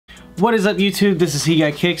What is up, YouTube? This is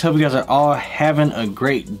therealhegotkickz. Hope you guys are all having a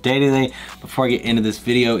great day today. Before I get into this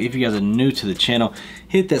video, if you guys are new to the channel,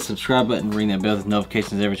 hit that subscribe button, ring that bell with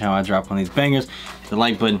notifications every time I drop one of these bangers. Hit the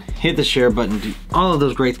like button, hit the share button, do all of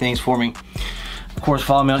those great things for me. Of course,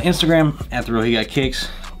 follow me on Instagram at therealhegotkickz,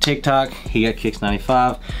 TikTok,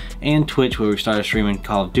 hegotkickz95, and Twitch, where we started streaming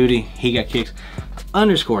Call of Duty,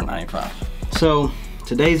 hegotkickz_95. So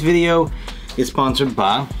today's video is sponsored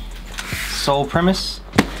by Sole Premise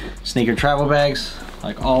Sneaker Travel Bags.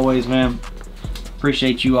 Like always, man,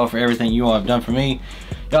 appreciate you all for everything you all have done for me.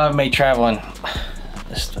 Y'all have made traveling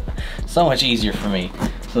so much easier for me.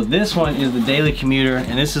 So this one is the Daily Commuter,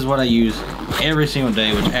 and this is what I use every single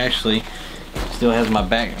day, which actually still has my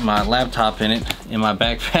laptop in it, in my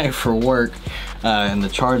backpack for work, and the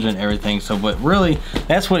charger and everything. So, but really,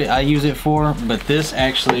 that's what I use it for. But this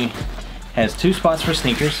actually has 2 spots for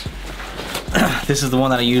sneakers. This is the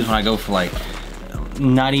one that I use when I go for like,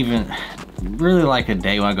 not even really like a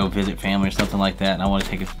day when I go visit family or something like that, and I want to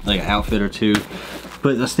take like an outfit or two.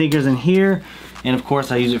 Put the sneakers in here, and of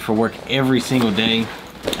course I use it for work every single day.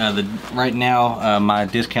 Right now, my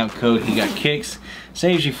discount code HEGOTKICKZ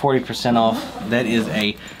saves you 40% off. That is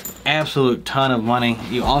a absolute ton of money.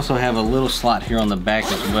 You also have a little slot here on the back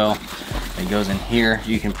as well. It goes in here.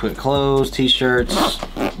 You can put clothes, t-shirts.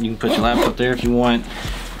 You can put your laptop there if you want.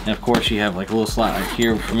 And of course you have like a little slot right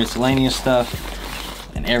here for miscellaneous stuff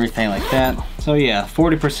and everything like that. So yeah,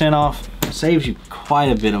 40% off saves you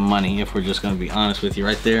quite a bit of money, if we're just going to be honest with you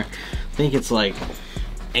right there. I think it's like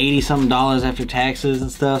 $80 something after taxes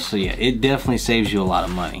and stuff. So yeah, it definitely saves you a lot of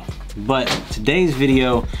money. But today's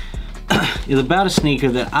video is about a sneaker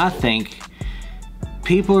that I think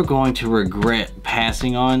people are going to regret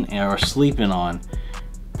passing on or sleeping on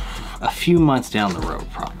a few months down the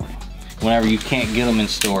road, probably, whenever you can't get them in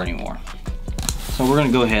store anymore. So we're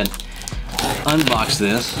gonna go ahead, unbox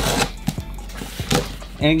this.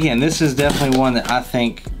 And again, this is definitely one that I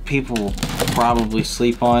think people will probably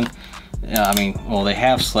sleep on. I mean, well, they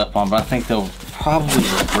have slept on, but I think they'll probably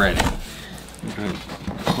regret it. I'm gonna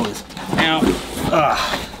pull this out.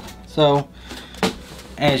 So,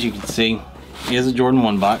 as you can see, it is a Jordan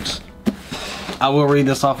 1 box. I will read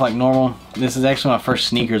this off like normal. This is actually my first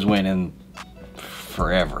sneakers win in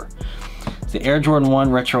forever. It's the Air Jordan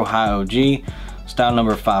 1 Retro High OG, style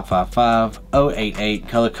number 555088,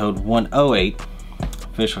 color code 108.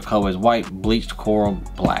 Official color is white, bleached coral,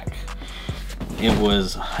 black. It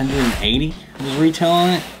was 180 was retail on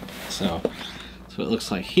it. So that's what it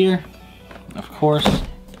looks like here, of course.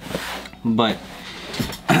 But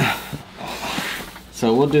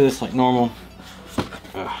so we'll do this like normal.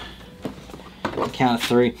 Count of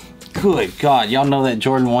 3. Good God, y'all know that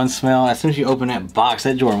Jordan 1 smell. As soon as you open that box,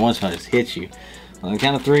 that Jordan 1 smell just hits you. On the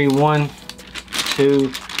count of 3, 1, 2,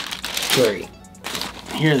 3.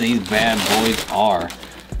 Here these bad boys are.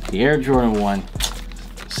 The Air Jordan 1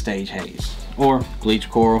 Stage Haze, or Bleach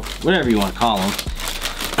Coral, whatever you want to call them.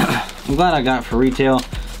 I'm glad I got it for retail.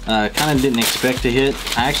 Kind of didn't expect to hit.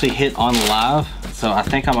 I actually hit on live, so I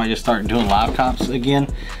think I might just start doing live cops again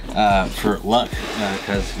for luck,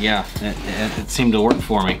 because yeah, it seemed to work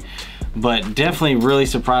for me. But definitely really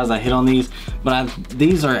surprised I hit on these. But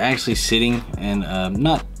these are actually sitting in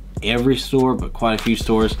not every store, but quite a few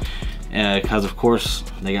stores, because of course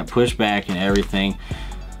they got pushed back and everything.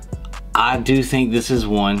 I do think this is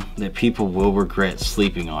one that people will regret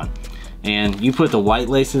sleeping on. And you put the white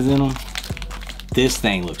laces in them, this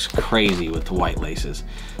thing looks crazy with the white laces.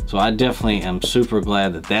 So I definitely am super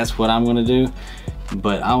glad that that's what I'm gonna do.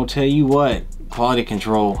 But I will tell you what, quality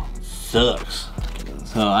control sucks.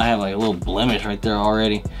 So I have like a little blemish right there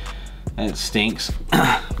already. That stinks,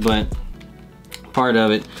 but part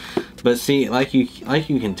of it. But see, like you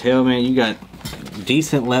can tell, man, you got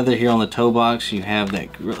decent leather here on the toe box. You have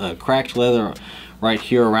that cracked leather right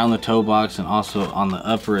here around the toe box, and also on the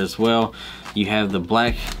upper as well. You have the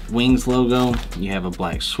black Wings logo. You have a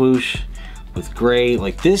black swoosh with gray.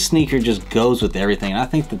 Like, this sneaker just goes with everything. And I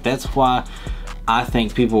think that that's why I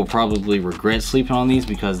think people will probably regret sleeping on these,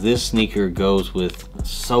 because this sneaker goes with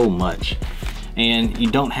so much. And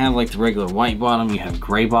you don't have like the regular white bottom, you have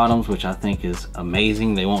gray bottoms, which I think is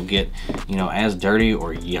amazing. They won't get, you know, as dirty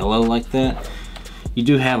or yellow like that. You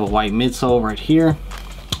do have a white midsole right here,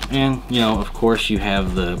 and you know, of course, you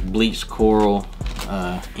have the bleached coral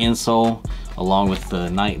insole, along with the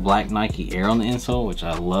black Nike Air on the insole, which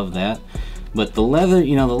I love that. But the leather,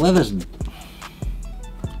 you know, the leather's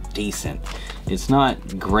decent. It's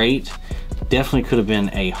not great. Definitely could have been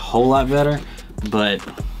a whole lot better, but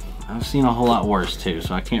I've seen a whole lot worse too,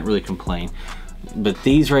 so I can't really complain. But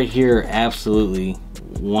these right here are absolutely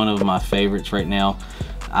one of my favorites right now.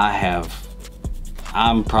 I have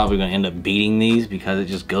I'm probably gonna end up beating these because it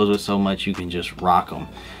just goes with so much. You can just rock them.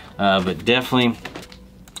 But definitely,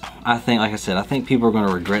 I think, like I said, I think people are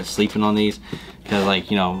gonna regret sleeping on these because,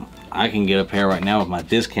 like, you know, I can get a pair right now with my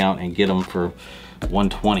discount and get them for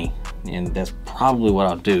 $120, and that's probably what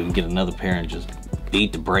I'll do, and get another pair and just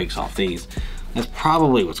beat the brakes off these. That's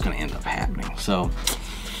probably what's gonna end up happening. So,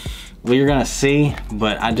 well, you're gonna see,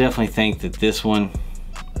 but I definitely think that this one,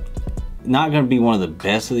 not gonna be one of the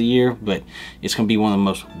best of the year, but it's gonna be one of the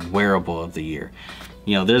most wearable of the year.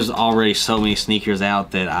 You know, there's already so many sneakers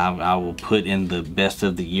out that I will put in the best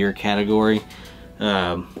of the year category.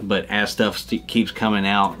 But as stuff keeps coming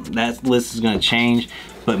out, that list is going to change.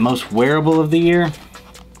 But most wearable of the year,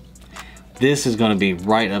 this is going to be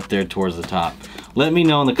right up there towards the top. Let me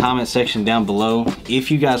know in the comment section down below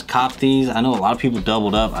if you guys copped these. I know a lot of people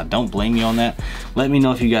doubled up. I don't blame you on that. Let me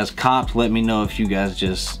know if you guys copped. Let me know if you guys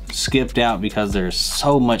just skipped out, because there's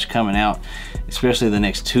so much coming out, especially the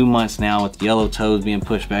next 2 months now with Yellow Toes being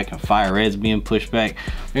pushed back and Fire Reds being pushed back.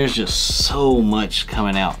 There's just so much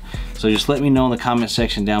coming out. So just let me know in the comment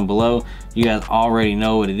section down below. You guys already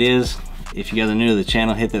know what it is. If you guys are new to the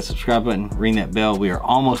channel, hit that subscribe button, ring that bell. We are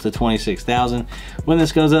almost to 26,000. When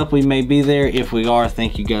this goes up, we may be there. If we are,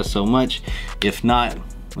 thank you guys so much. If not,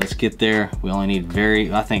 let's get there. We only need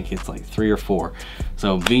I think it's like 3 or 4.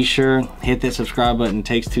 So be sure, hit that subscribe button. It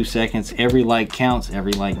takes 2 seconds. Every like counts,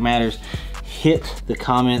 every like matters. Hit the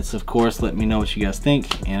comments, of course. Let me know what you guys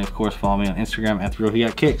think. And of course, follow me on Instagram at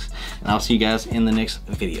therealhegotkickz. And I'll see you guys in the next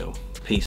video.